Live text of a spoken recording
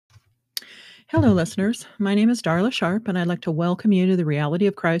Hello, listeners. My name is Darla Sharp, and I'd like to welcome you to the Reality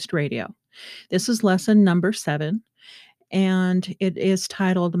of Christ Radio. This is lesson number 7, and it is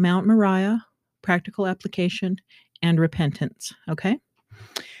titled Mount Moriah, Practical Application and Repentance. Okay?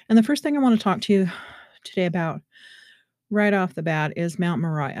 And the first thing I want to talk to you today about right off the bat is Mount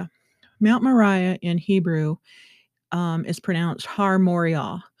Moriah. Mount Moriah in Hebrew is pronounced Har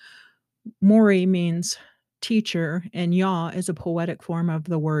Moriah. Mori means teacher, and Yah is a poetic form of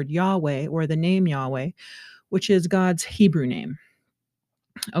the word Yahweh or the name Yahweh, which is God's Hebrew name.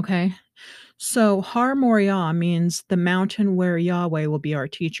 Okay. So Har Moriah means the mountain where Yahweh will be our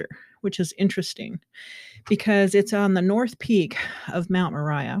teacher, which is interesting because it's on the north peak of Mount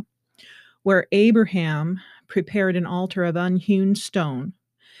Moriah, where Abraham prepared an altar of unhewn stone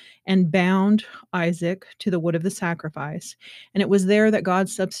and bound Isaac to the wood of the sacrifice. And it was there that God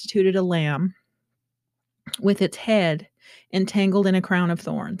substituted a lamb with its head entangled in a crown of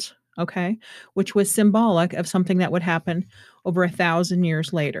thorns, okay, which was symbolic of something that would happen over 1,000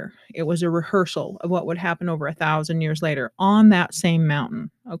 years later. It was a rehearsal of what would happen over 1,000 years later on that same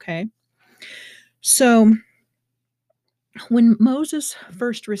mountain, okay? So when Moses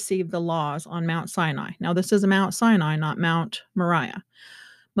first received the laws on Mount Sinai, now this is Mount Sinai, not Mount Moriah.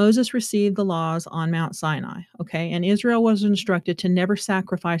 Moses received the laws on Mount Sinai, okay? And Israel was instructed to never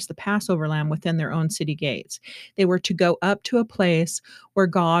sacrifice the Passover lamb within their own city gates. They were to go up to a place where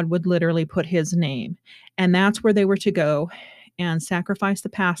God would literally put his name. And that's where they were to go and sacrifice the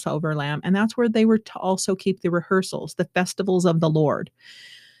Passover lamb. And that's where they were to also keep the rehearsals, the festivals of the Lord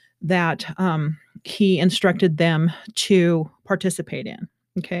that he instructed them to participate in,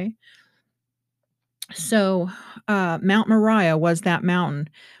 okay? So Mount Moriah was that mountain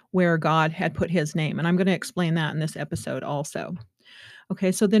where God had put his name. And I'm going to explain that in this episode also.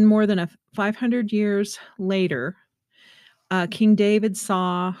 Okay, so then more than 500 years later, King David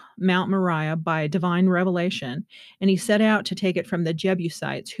saw Mount Moriah by divine revelation, and he set out to take it from the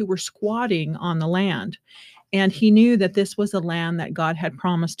Jebusites who were squatting on the land. And he knew that this was the land that God had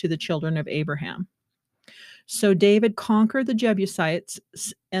promised to the children of Abraham. So David conquered the Jebusites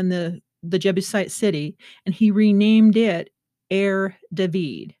and the Jebusite city, and he renamed it Er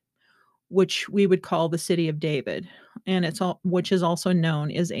David, which we would call the city of David, and which is also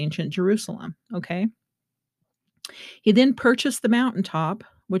known as ancient Jerusalem. Okay. He then purchased the mountaintop,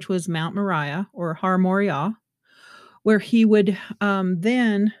 which was Mount Moriah or Har Moriah, where he would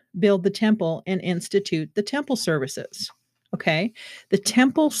then build the temple and institute the temple services. Okay. The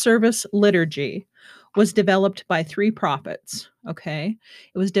temple service liturgy was developed by 3 prophets. Okay.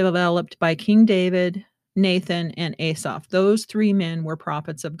 It was developed by King David, Nathan, and Asaph. Those 3 men were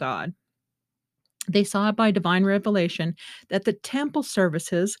prophets of God. They saw by divine revelation that the temple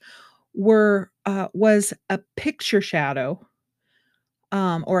services was a picture shadow,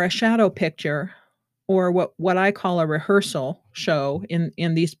 or a shadow picture, or what I call a rehearsal show.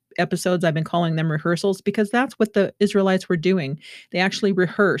 In these episodes, I've been calling them rehearsals because that's what the Israelites were doing. They actually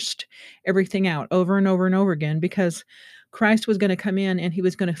rehearsed everything out over and over and over again because Christ was going to come in and he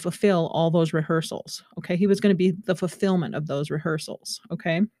was going to fulfill all those rehearsals. Okay. He was going to be the fulfillment of those rehearsals.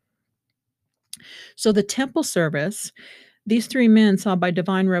 Okay. So the temple service, these 3 men saw by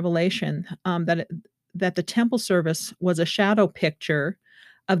divine revelation that the temple service was a shadow picture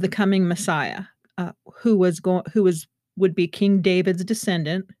of the coming Messiah, who would be King David's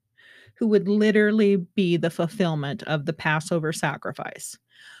descendant, who would literally be the fulfillment of the Passover sacrifice.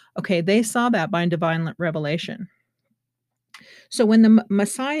 Okay, they saw that by divine revelation. So when the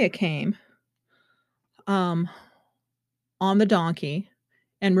Messiah came on the donkey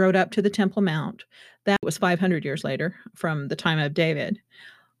and rode up to the Temple Mount, that was 500 years later from the time of David,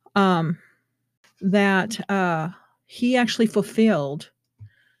 that he actually fulfilled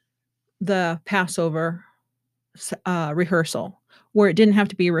the Passover rehearsal, where it didn't have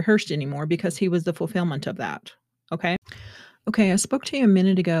to be rehearsed anymore because he was the fulfillment of that. Okay. Okay. I spoke to you a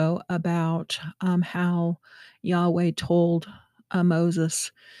minute ago about how Yahweh told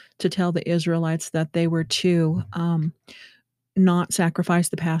Moses to tell the Israelites that they were to not sacrifice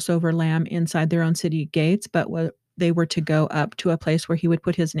the Passover lamb inside their own city gates, but they were to go up to a place where he would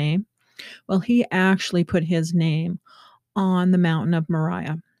put his name. Well, he actually put his name on the mountain of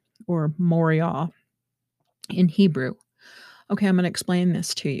Moriah, or Moriah in Hebrew. Okay, I'm going to explain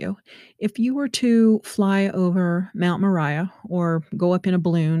this to you. If you were to fly over Mount Moriah or go up in a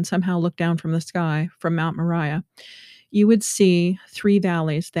balloon, somehow look down from the sky from Mount Moriah, you would see 3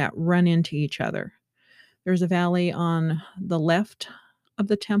 valleys that run into each other. There's a valley on the left of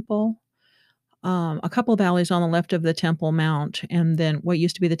the temple, a couple of valleys on the left of the Temple Mount, and then what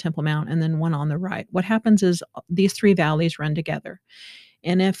used to be the Temple Mount, and then one on the right. What happens is these 3 valleys run together.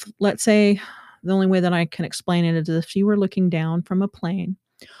 And if, let's say, the only way that I can explain it is if you were looking down from a plane,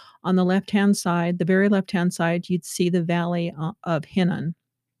 on the left-hand side, the very left-hand side, you'd see the valley of Hinnon.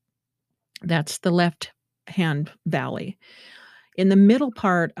 That's the left-hand valley. In the middle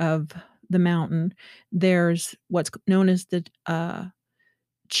part of the mountain, there's what's known as the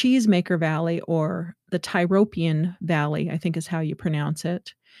Cheesemaker Valley, or the Tyropian Valley, I think is how you pronounce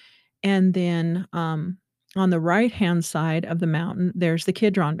it. And then, on the right-hand side of the mountain, there's the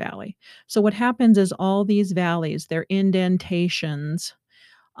Kidron Valley. So what happens is all these valleys, they're indentations.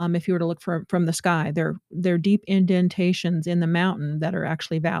 If you were to look from the sky, they're deep indentations in the mountain that are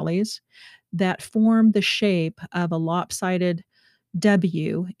actually valleys that form the shape of a lopsided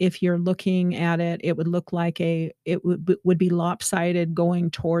W. If you're looking at it, it would look like it would be lopsided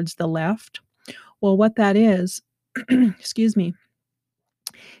going towards the left. Well, what that is, excuse me,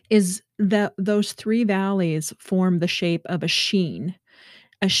 is that those 3 valleys form the shape of a sheen.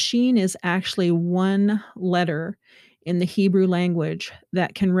 A sheen is actually one letter in the Hebrew language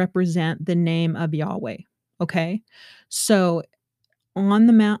that can represent the name of Yahweh, okay? So, on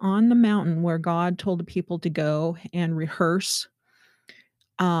the mountain where God told the people to go and rehearse,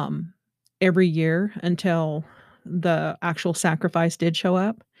 um, every year until the actual sacrifice did show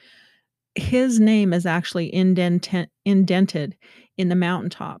up, his name is actually indented in the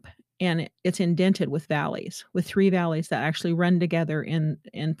mountaintop, and it's indented with valleys, with 3 valleys that actually run together and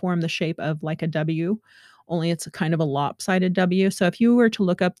form the shape of like a W, only it's a kind of a lopsided W. So if you were to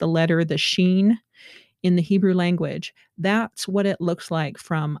look up the sheen in the Hebrew language, that's what it looks like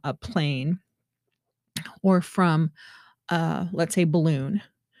from a plane or from, let's say, balloon.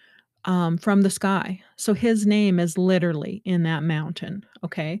 From the sky. So his name is literally in that mountain,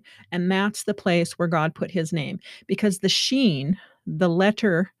 okay? And that's the place where God put his name, because the sheen, the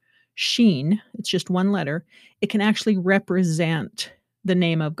letter sheen, it's just one letter, it can actually represent the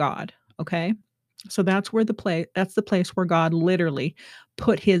name of God, okay? So that's the place where God literally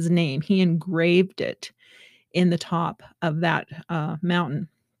put his name. He engraved it in the top of that mountain,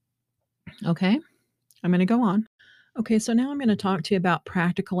 okay? I'm going to go on. Okay, so now I'm going to talk to you about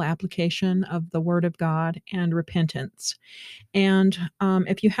practical application of the Word of God and repentance. And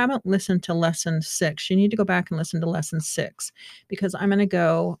if you haven't listened to lesson 6, you need to go back and listen to lesson 6, because I'm going to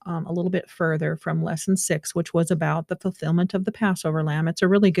go a little bit further from lesson 6, which was about the fulfillment of the Passover lamb. It's a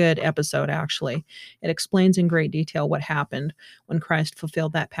really good episode, actually. It explains in great detail what happened when Christ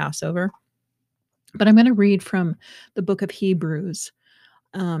fulfilled that Passover. But I'm going to read from the book of Hebrews,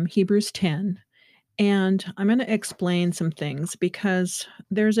 Hebrews 10. And I'm going to explain some things, because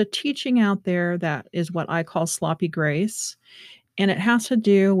there's a teaching out there that is what I call sloppy grace. And it has to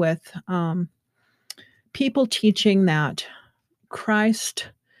do with people teaching that Christ,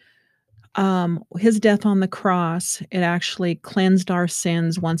 his death on the cross, it actually cleansed our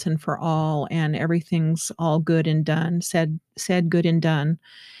sins once and for all, and everything's all good and done, said good and done.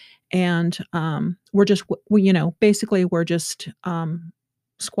 And we're just, basically, we're just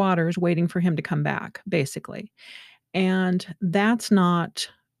squatters waiting for him to come back, basically. And that's not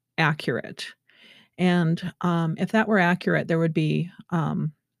accurate. And if that were accurate, there would be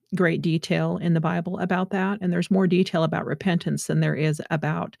great detail in the Bible about that. And there's more detail about repentance than there is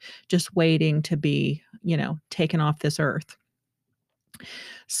about just waiting to be, taken off this earth.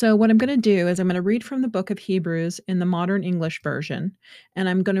 So, what I'm going to do is I'm going to read from the book of Hebrews in the modern English version, and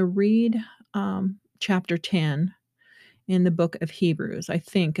I'm going to read chapter 10 in the book of Hebrews. I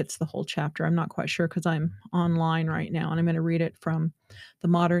think it's the whole chapter. I'm not quite sure because I'm online right now, and I'm going to read it from the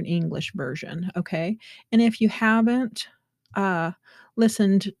modern English version, okay? And if you haven't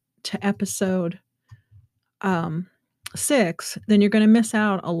listened to episode 6, then you're going to miss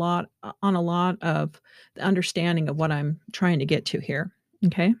out on a lot of the understanding of what I'm trying to get to here,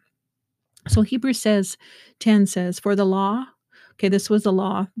 okay? So Hebrews 10 says, "For the law," okay, this was the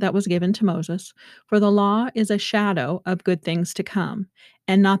law that was given to Moses, "For the law is a shadow of good things to come,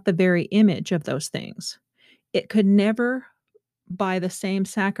 and not the very image of those things. It could never, by the same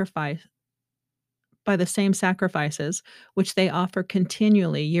sacrifices which they offer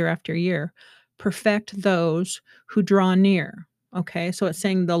continually year after year, perfect those who draw near." Okay, so it's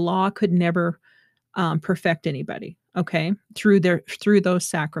saying the law could never perfect anybody, okay, through those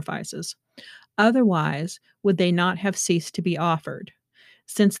sacrifices. Otherwise, would they not have ceased to be offered,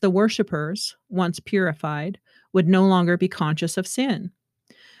 since the worshippers, once purified, would no longer be conscious of sin.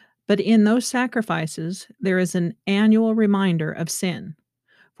 But in those sacrifices, there is an annual reminder of sin,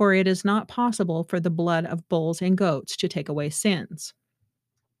 for it is not possible for the blood of bulls and goats to take away sins.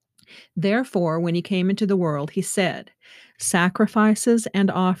 Therefore, when he came into the world, he said, "Sacrifices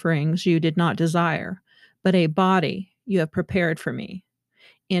and offerings you did not desire, but a body you have prepared for me.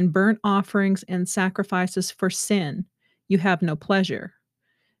 in burnt offerings and sacrifices for sin you have no pleasure.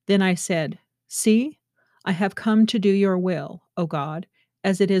 Then I said, See, I have come to do your will, O God,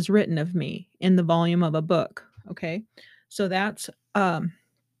 as it is written of me in the volume of a book. Okay. So that's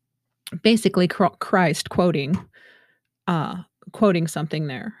basically Christ uh, quoting something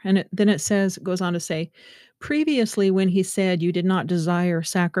there. And then it says, it goes on to say, previously, when he said, You did not desire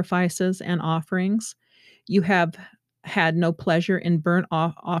sacrifices and offerings, you have had no pleasure in burnt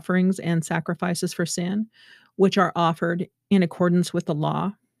offerings and sacrifices for sin, which are offered in accordance with the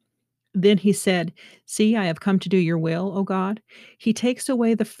law. Then he said, See, I have come to do your will, O God. He takes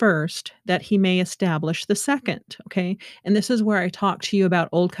away the first that he may establish the second. Okay. And this is where I talk to you about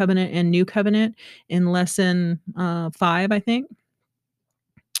Old Covenant and New Covenant in lesson 5, I think.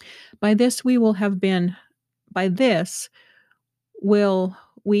 By this will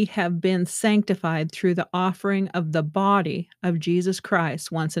we have been sanctified through the offering of the body of Jesus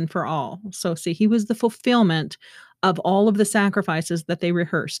Christ once and for all. So see, he was the fulfillment of all of the sacrifices that they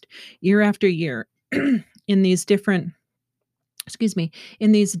rehearsed year after year in these different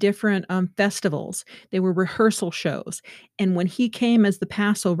festivals. They were rehearsal shows. And when he came as the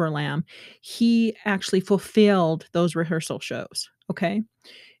Passover lamb, he actually fulfilled those rehearsal shows. Okay.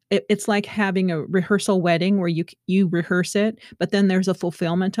 It's like having a rehearsal wedding where you rehearse it, but then there's a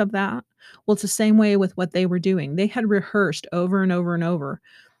fulfillment of that. Well, it's the same way with what they were doing. They had rehearsed over and over and over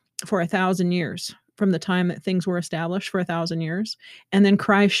for 1,000 years from the time that things were established for 1,000 years. And then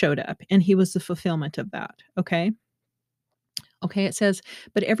Christ showed up and he was the fulfillment of that. Okay. Okay, it says,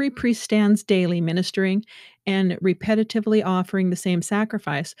 but every priest stands daily ministering and repetitively offering the same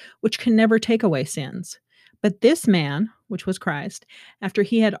sacrifice, which can never take away sins. But this man, which was Christ, after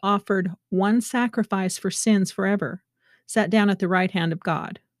he had offered one sacrifice for sins forever, sat down at the right hand of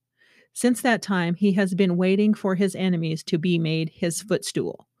God. Since that time, he has been waiting for his enemies to be made his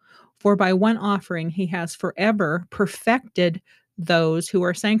footstool. For by one offering, he has forever perfected those who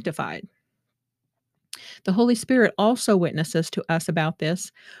are sanctified. The Holy Spirit also witnesses to us about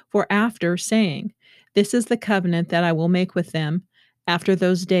this, for after saying, This is the covenant that I will make with them after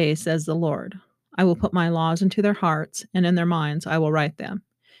those days, says the Lord. I will put my laws into their hearts, and in their minds I will write them.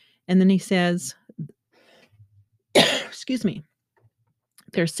 And then he says, excuse me,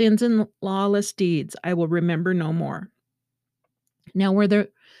 their sins and lawless deeds I will remember no more. Now, where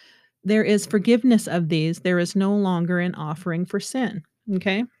there is forgiveness of these, there is no longer an offering for sin.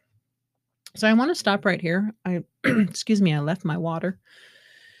 Okay? So I want to stop right here. Excuse me, I left my water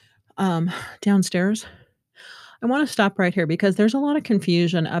downstairs. I want to stop right here because there's a lot of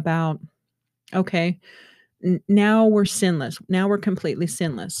confusion about, okay, now we're sinless. Now we're completely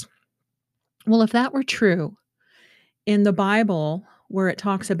sinless. Well, if that were true, in the Bible, where it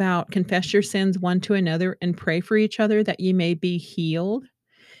talks about confess your sins one to another and pray for each other that ye may be healed,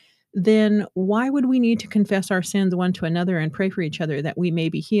 then why would we need to confess our sins one to another and pray for each other that we may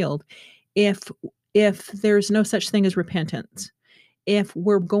be healed if there's no such thing as repentance? If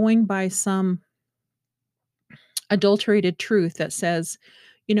we're going by some adulterated truth that says,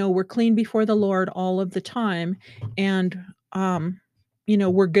 we're clean before the Lord all of the time and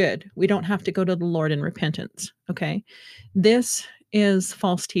we're good. We don't have to go to the Lord in repentance. Okay. This is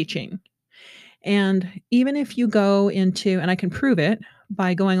false teaching. And even if you go into, and I can prove it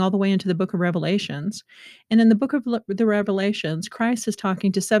by going all the way into the book of Revelations, and in the book of the Revelations, Christ is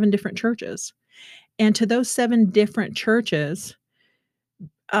talking to 7 different churches. And to those 7 different churches,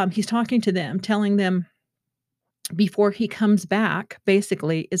 he's talking to them, telling them before he comes back,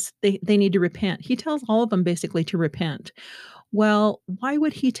 basically, is they need to repent. He tells all of them basically to repent. Well, why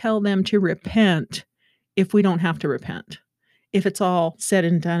would he tell them to repent if we don't have to repent? If it's all said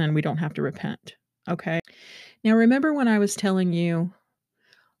and done and we don't have to repent. Okay. Now, remember when I was telling you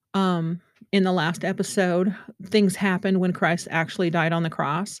in the last episode, things happened when Christ actually died on the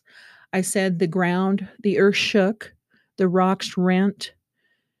cross? I said the earth shook, the rocks rent,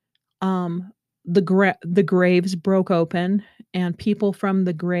 the graves broke open, and people from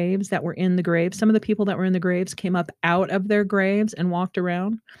the graves that were in the graves, some of the people that were in the graves came up out of their graves and walked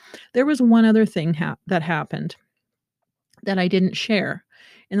around. There was one other thing that happened that I didn't share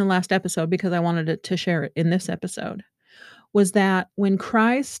in the last episode because I wanted to share it in this episode, was that when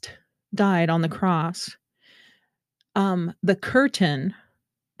Christ died on the cross, the curtain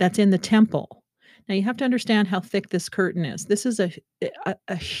that's in the temple. Now you have to understand how thick this curtain is. This is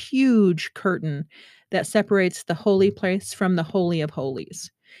a huge curtain that separates the holy place from the Holy of Holies.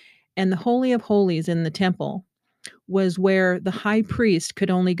 And the Holy of Holies in the temple was where the high priest could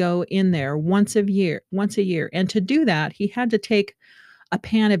only go in there once a year. And to do that, he had to take a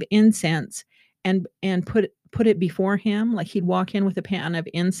pan of incense and put it before him, like he'd walk in with a pan of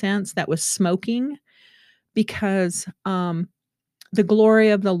incense that was smoking because, the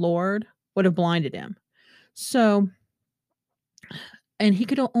glory of the Lord would have blinded him. So and he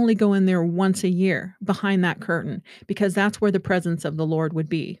could only go in there once a year behind that curtain because that's where the presence of the Lord would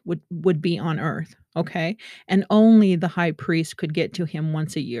be on earth, okay? And only the high priest could get to him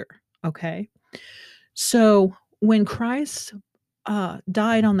once a year, okay? So when Christ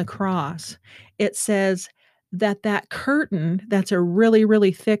died on the cross, it says that that curtain, that's a really,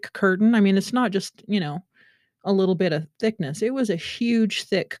 really thick curtain. I mean, it's not just, a little bit of thickness. It was a huge,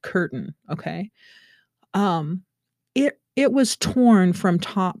 thick curtain, okay? Um, it was torn from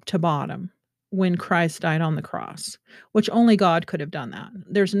top to bottom when Christ died on the cross, which only God could have done that.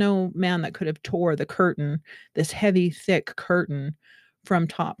 There's no man that could have tore the curtain, this heavy, thick curtain from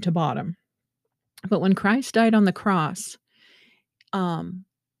top to bottom. But when Christ died on the cross, um,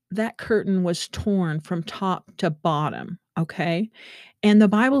 that curtain was torn from top to bottom, okay? And the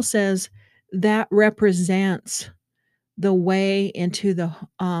Bible says that represents the way into the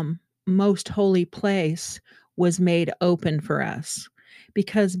most holy place was made open for us,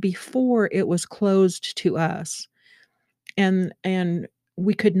 because before it was closed to us, and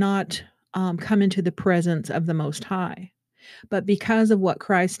we could not come into the presence of the Most High. But because of what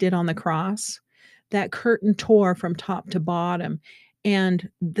Christ did on the cross, that curtain tore from top to bottom, and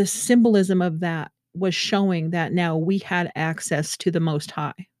the symbolism of that was showing that now we had access to the Most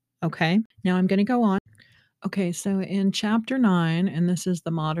High. Okay, now I'm going to go on. Okay, so in chapter 9, and this is the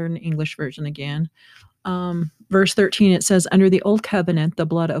modern English version again, verse 13, it says, "Under the old covenant, the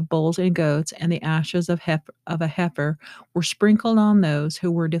blood of bulls and goats and the ashes of a heifer were sprinkled on those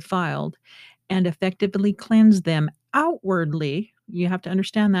who were defiled and effectively cleansed them outwardly." You have to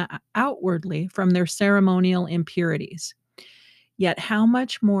understand that outwardly from their ceremonial impurities. Yet how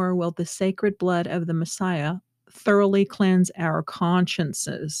much more will the sacred blood of the Messiah thoroughly cleanse our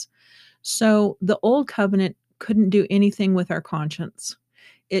consciences? So the old covenant couldn't do anything with our conscience.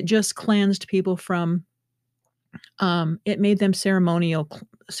 It just cleansed people from it made them ceremonially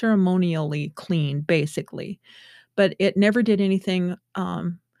clean, basically. But it never did anything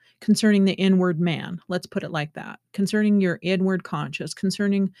concerning the inward man. Let's put it like that. Concerning your inward conscience,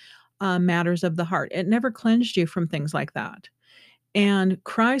 concerning matters of the heart. It never cleansed you from things like that. And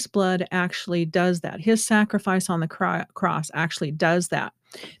Christ's blood actually does that. His sacrifice on the cross actually does that.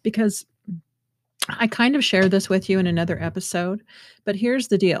 Because I kind of shared this with you in another episode, but here's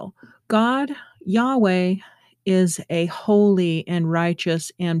the deal. God, Yahweh, is a holy and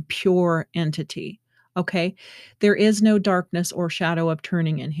righteous and pure entity. Okay? There is no darkness or shadow of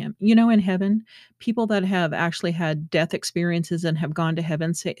turning in him. In heaven, people that have actually had death experiences and have gone to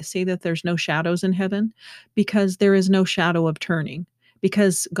heaven say that there's no shadows in heaven because there is no shadow of turning,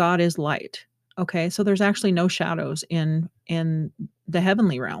 because God is light. Okay? So there's actually no shadows in the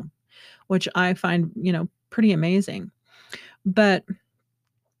heavenly realm, which I find, pretty amazing. But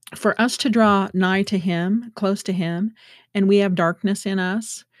for us to draw nigh to him, close to him, and we have darkness in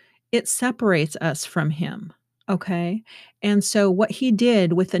us, it separates us from him. Okay. And so what he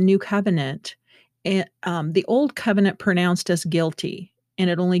did with the new covenant, the old covenant pronounced us guilty, and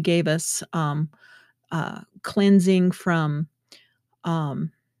it only gave us cleansing from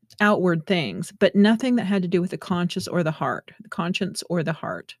um, outward things, but nothing that had to do with the conscience or the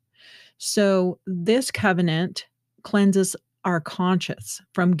heart. So this covenant cleanses our conscience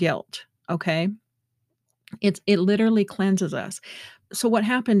from guilt, okay? It literally cleanses us. So what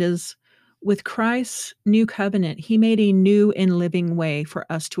happened is with Christ's new covenant, he made a new and living way for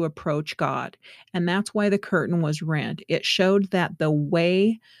us to approach God. And that's why the curtain was rent. It showed that the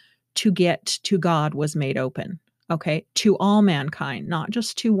way to get to God was made open, okay? To all mankind, not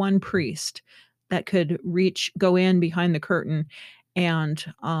just to one priest that could go in behind the curtain and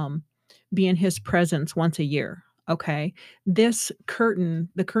be in his presence once a year, okay? This curtain,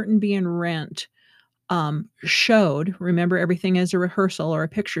 the curtain being rent, showed, remember, everything is a rehearsal or a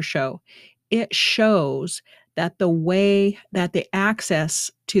picture show. It shows that the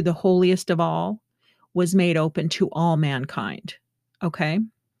access to the holiest of all was made open to all mankind, okay?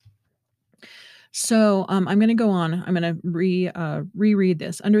 So I'm going to go on. I'm going to reread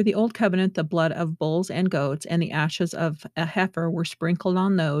this. Under the old covenant, the blood of bulls and goats and the ashes of a heifer were sprinkled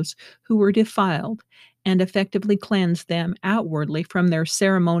on those who were defiled and effectively cleansed them outwardly from their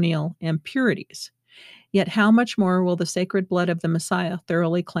ceremonial impurities. Yet how much more will the sacred blood of the Messiah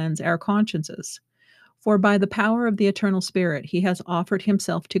thoroughly cleanse our consciences? For by the power of the eternal Spirit, he has offered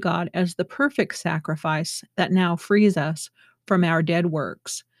himself to God as the perfect sacrifice that now frees us from our dead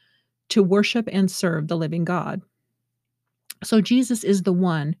works to worship and serve the living God. So Jesus is the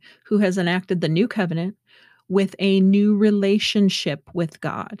one who has enacted the new covenant, with a new relationship with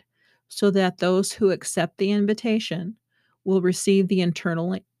God, so that those who accept the invitation will receive the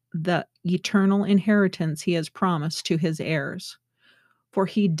eternal inheritance he has promised to his heirs. For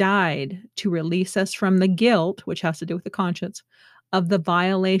he died to release us from the guilt, which has to do with the conscience, of the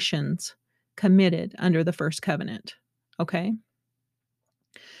violations committed under the first covenant. Okay?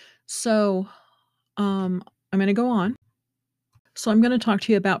 So, I'm going to go on. So I'm going to talk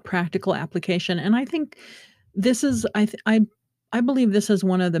to you about practical application, and I think this is I believe this is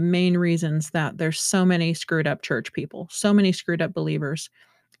one of the main reasons that there's so many screwed up church people, so many screwed up believers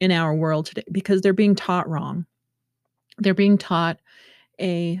in our world today, because they're being taught wrong. They're being taught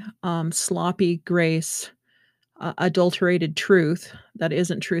a sloppy grace, adulterated truth that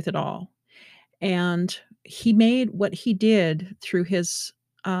isn't truth at all. And he made what he did through his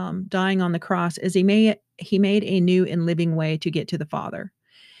dying on the cross is he made a new and living way to get to the Father.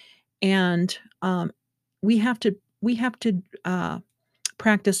 And we have to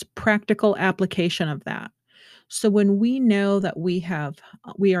practice practical application of that. So when we know that we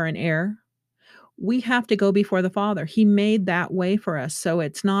are in error, we have to go before the Father. He made that way for us. So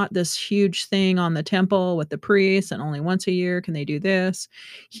it's not this huge thing on the temple with the priests and only once a year can they do this.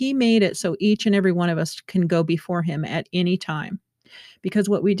 He made it so each and every one of us can go before him at any time. Because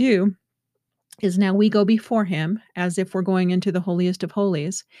what we do is now we go before him as if we're going into the holiest of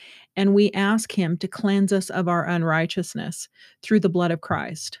holies, and we ask him to cleanse us of our unrighteousness through the blood of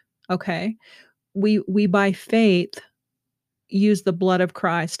Christ. Okay? We by faith use the blood of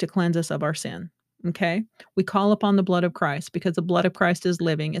Christ to cleanse us of our sin. Okay? We call upon the blood of Christ because the blood of Christ is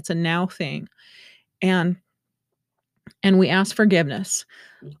living. It's a now thing. And we ask forgiveness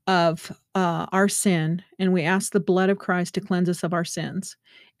of our sin, and we ask the blood of Christ to cleanse us of our sins.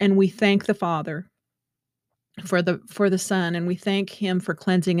 And we thank the Father for the Son, and we thank him for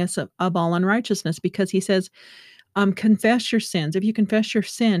cleansing us of all unrighteousness, because he says, confess your sins. If you confess your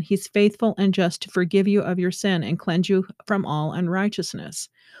sin, he's faithful and just to forgive you of your sin and cleanse you from all unrighteousness.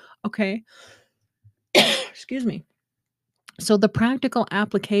 Okay? Excuse me. So the practical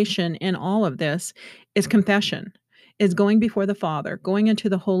application in all of this is confession, is going before the Father, going into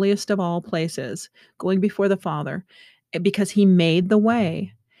the holiest of all places, going before the Father, because he made the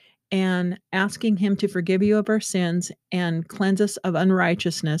way, and asking him to forgive you of our sins and cleanse us of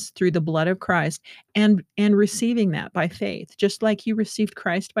unrighteousness through the blood of Christ, and receiving that by faith. Just like you received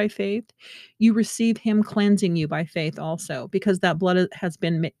Christ by faith, you receive him cleansing you by faith also, because that blood has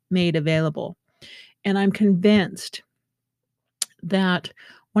been made available. And I'm convinced that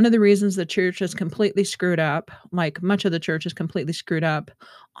one of the reasons the church is completely screwed up, like much of the church is completely screwed up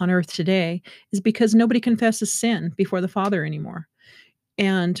on earth today, is because nobody confesses sin before the Father anymore.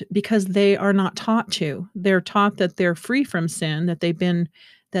 And because they are not taught to. They're taught that they're free from sin, that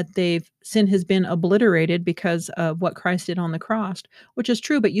sin has been obliterated because of what Christ did on the cross, which is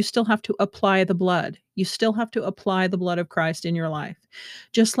true, but you still have to apply the blood. You still have to apply the blood of Christ in your life.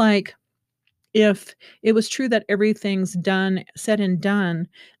 Just like if it was true that everything's done, said and done,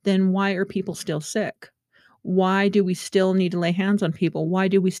 then why are people still sick? Why do we still need to lay hands on people? Why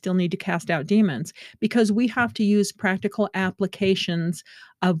do we still need to cast out demons? Because we have to use practical applications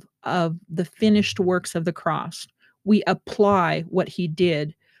of the finished works of the cross. We apply what he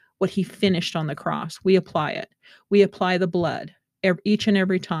did, what he finished on the cross. We apply it. We apply the blood each and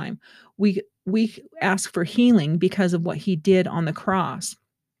every time. We ask for healing because of what he did on the cross.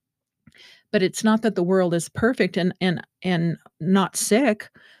 But it's not that the world is perfect and not sick.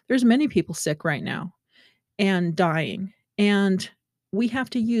 There's many people sick right now and dying. And we have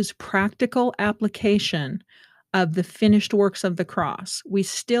to use practical application of the finished works of the cross. We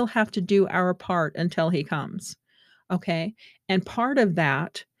still have to do our part until he comes. Okay? And part of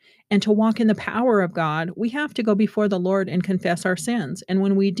that, and to walk in the power of God, we have to go before the Lord and confess our sins. And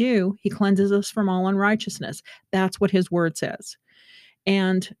when we do, he cleanses us from all unrighteousness. That's what his word says.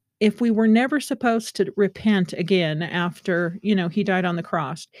 And if we were never supposed to repent again after, he died on the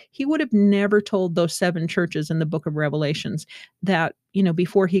cross, he would have never told those 7 churches in the book of Revelations that,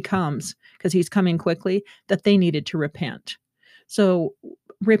 before he comes, because he's coming quickly, that they needed to repent. So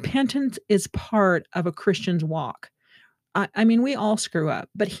repentance is part of a Christian's walk. I mean, we all screw up,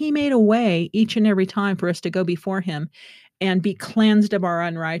 but he made a way each and every time for us to go before him and be cleansed of our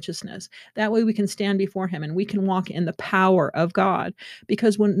unrighteousness. That way we can stand before him and we can walk in the power of God.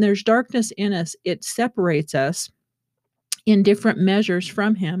 Because when there's darkness in us, it separates us in different measures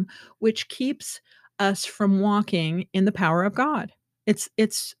from him, which keeps us from walking in the power of God. It's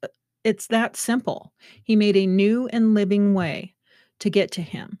that simple. He made a new and living way to get to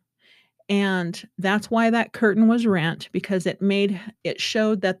him. And that's why that curtain was rent, because it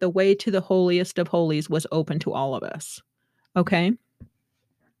showed that the way to the holiest of holies was open to all of us. Okay?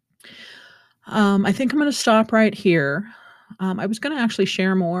 I think I'm gonna stop right here. I was gonna actually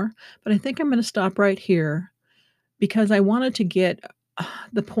share more, but I think I'm gonna stop right here because I wanted to get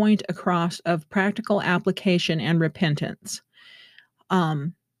the point across of practical application and repentance.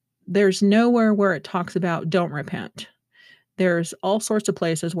 Um, there's nowhere where it talks about don't repent. There's all sorts of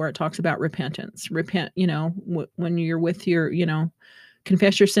places where it talks about repentance. Repent, when you're with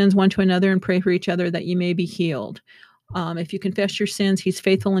confess your sins one to another and pray for each other that you may be healed. If you confess your sins, he's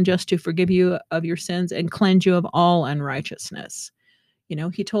faithful and just to forgive you of your sins and cleanse you of all unrighteousness.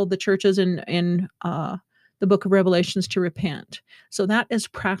 He told the churches in the book of Revelations to repent. So that is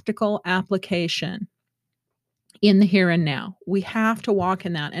practical application in the here and now. We have to walk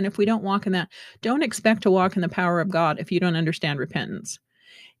in that. And if we don't walk in that, don't expect to walk in the power of God if you don't understand repentance.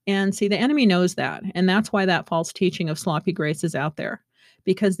 And see, the enemy knows that. And that's why that false teaching of sloppy grace is out there,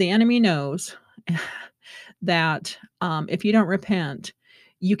 because the enemy knows that if you don't repent,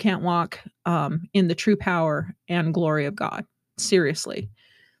 you can't walk in the true power and glory of God. Seriously.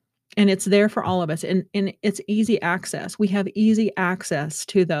 And it's there for all of us. And it's easy access. We have easy access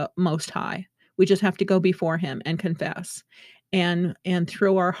to the Most High. We just have to go before him and confess and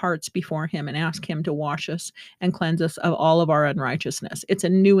throw our hearts before him and ask him to wash us and cleanse us of all of our unrighteousness. It's a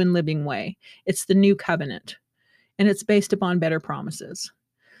new and living way. It's the new covenant, and it's based upon better promises.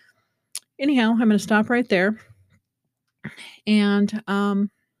 Anyhow, I'm going to stop right there. And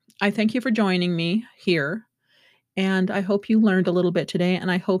I thank you for joining me here. And I hope you learned a little bit today.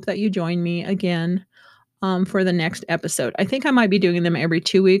 And I hope that you join me again for the next episode. I think I might be doing them every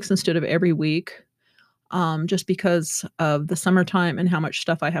 2 weeks instead of every week, just because of the summertime and how much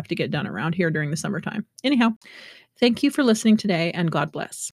stuff I have to get done around here during the summertime. Anyhow, thank you for listening today, and God bless.